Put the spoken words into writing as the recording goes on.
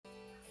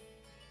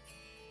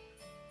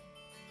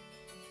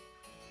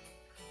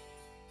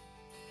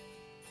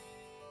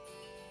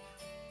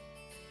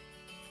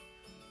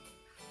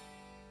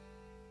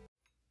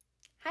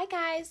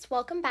guys,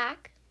 welcome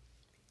back.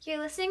 You're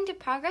listening to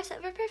Progress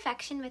Over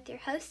Perfection with your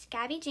hosts,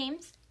 Gabby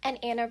James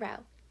and Anna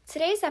Rowe.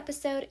 Today's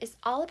episode is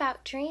all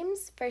about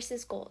dreams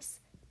versus goals.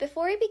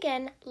 Before we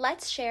begin,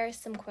 let's share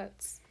some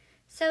quotes.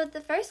 So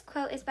the first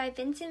quote is by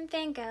Vincent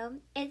van Gogh.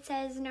 It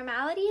says,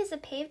 "Normality is a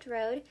paved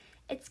road.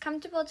 It's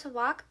comfortable to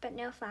walk, but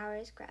no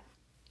flowers grow."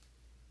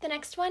 The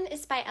next one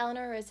is by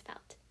Eleanor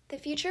Roosevelt. The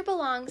future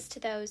belongs to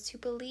those who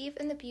believe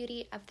in the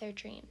beauty of their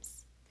dreams.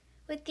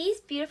 With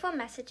these beautiful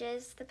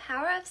messages, the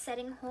power of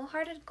setting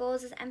wholehearted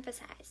goals is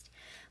emphasized.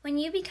 When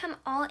you become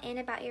all in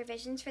about your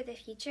visions for the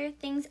future,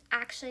 things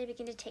actually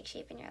begin to take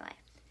shape in your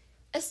life.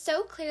 As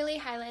so clearly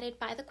highlighted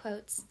by the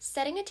quotes,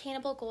 setting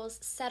attainable goals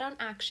set on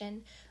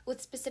action with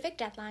specific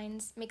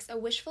deadlines makes a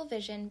wishful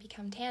vision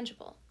become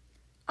tangible.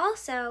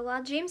 Also,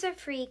 while dreams are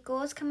free,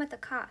 goals come with a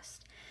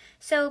cost.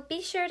 So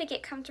be sure to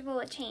get comfortable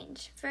with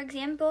change. For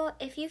example,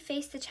 if you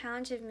face the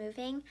challenge of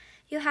moving,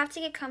 you'll have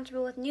to get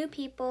comfortable with new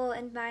people,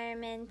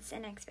 environments,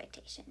 and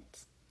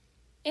expectations.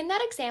 In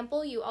that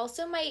example, you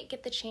also might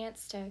get the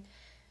chance to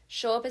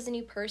show up as a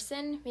new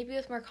person, maybe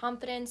with more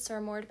confidence or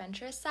a more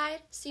adventurous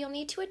side, so you'll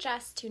need to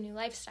adjust to a new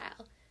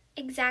lifestyle.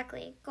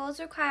 Exactly. Goals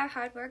require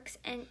hard work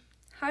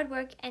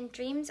and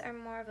dreams are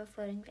more of a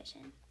floating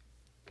vision.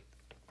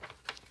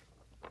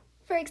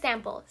 For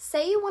example,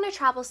 say you want to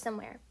travel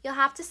somewhere. You'll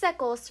have to set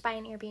goals to buy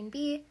an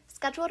Airbnb,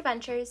 schedule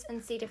adventures,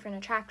 and see different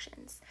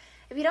attractions.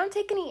 If you don't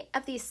take any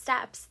of these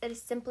steps, it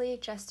is simply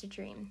just a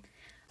dream.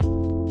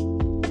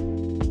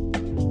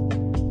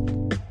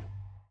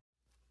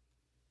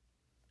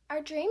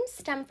 Our dreams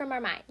stem from our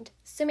mind,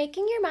 so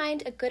making your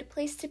mind a good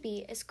place to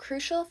be is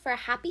crucial for a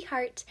happy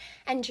heart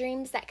and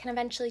dreams that can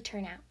eventually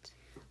turn out.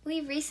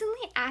 We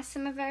recently asked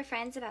some of our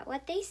friends about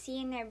what they see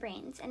in their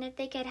brains and if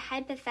they could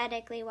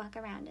hypothetically walk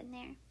around in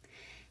there.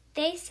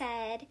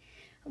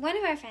 One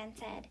of our friends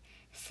said,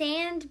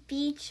 sand,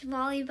 beach,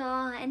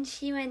 volleyball, and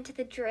she went to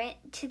the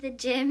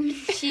gym.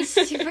 She's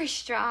super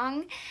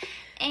strong.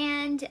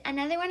 And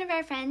another one of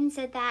our friends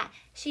said that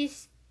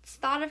she's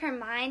thought of her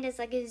mind as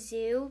like a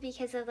zoo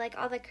because of like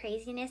all the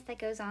craziness that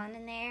goes on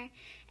in there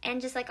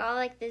and just like all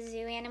like the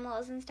zoo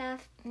animals and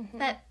stuff. Mm-hmm.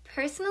 But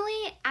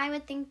personally, I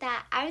would think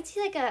that I would see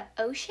like an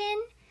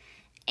ocean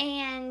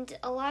and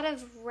a lot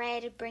of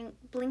red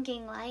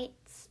blinking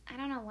lights. I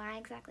don't know why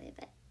exactly,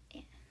 but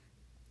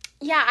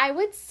yeah, I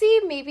would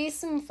see maybe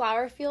some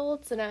flower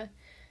fields and a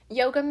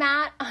yoga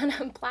mat on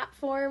a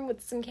platform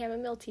with some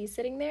chamomile tea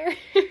sitting there.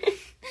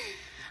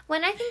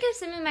 When I think of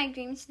some of my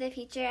dreams for the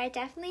future, I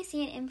definitely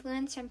see an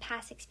influence from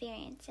past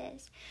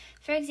experiences.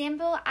 For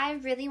example, I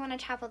really want to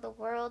travel the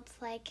world.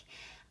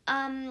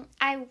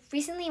 I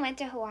recently went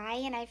to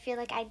Hawaii, and I feel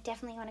like I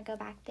definitely want to go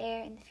back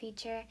there in the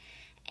future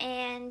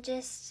and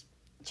just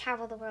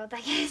travel the world. I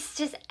guess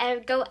just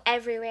go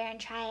everywhere and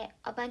try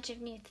a bunch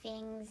of new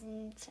things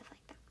and stuff like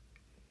that.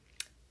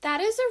 That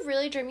is a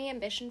really dreamy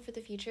ambition for the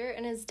future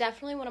and is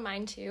definitely one of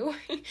mine too.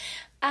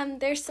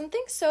 There's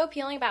something so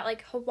appealing about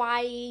like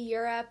Hawaii,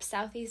 Europe,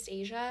 Southeast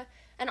Asia,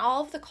 and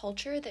all of the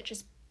culture that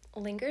just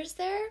lingers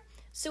there.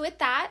 So with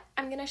that,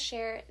 I'm going to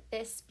share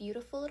this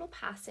beautiful little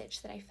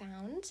passage that I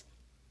found.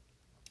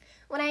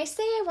 When I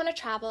say I want to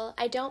travel,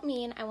 I don't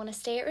mean I want to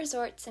stay at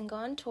resorts and go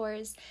on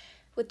tours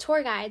with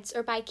tour guides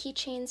or buy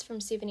keychains from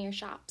souvenir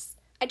shops.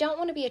 I don't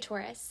want to be a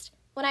tourist.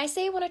 When I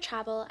say I want to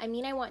travel, I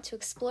mean I want to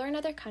explore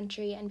another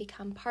country and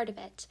become part of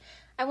it.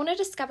 I want to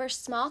discover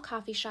small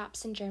coffee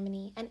shops in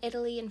Germany and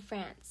Italy and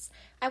France.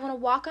 I want to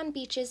walk on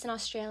beaches in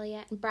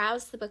Australia and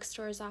browse the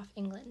bookstores off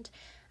England.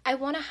 I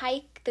want to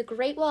hike the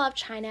Great Wall of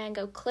China and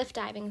go cliff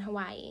diving in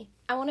Hawaii.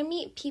 I want to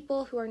meet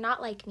people who are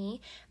not like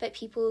me, but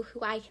people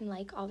who I can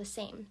like all the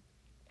same.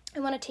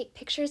 I want to take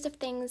pictures of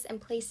things and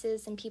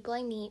places and people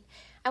I meet.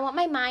 I want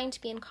my mind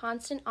to be in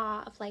constant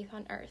awe of life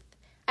on Earth.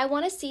 I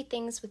want to see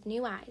things with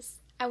new eyes.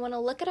 I want to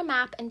look at a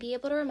map and be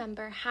able to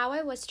remember how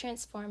I was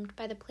transformed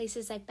by the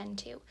places I've been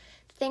to,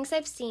 the things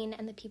I've seen,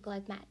 and the people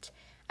I've met.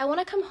 I want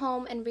to come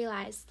home and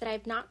realize that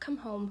I've not come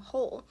home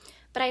whole,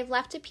 but I've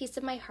left a piece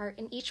of my heart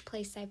in each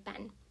place I've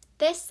been.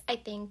 This, I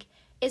think,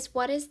 is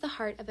what is the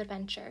heart of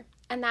adventure,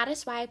 and that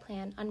is why I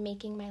plan on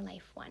making my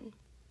life one.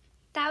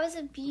 That was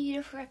a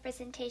beautiful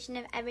representation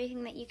of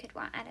everything that you could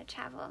want out of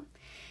travel.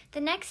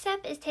 The next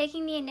step is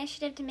taking the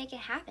initiative to make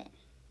it happen.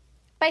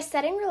 By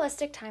setting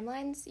realistic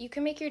timelines, you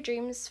can make your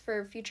dreams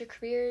for future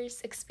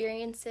careers,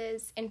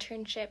 experiences,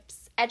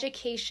 internships,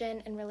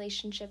 education, and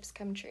relationships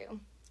come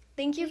true.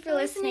 Thank you for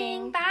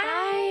listening.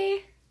 Bye.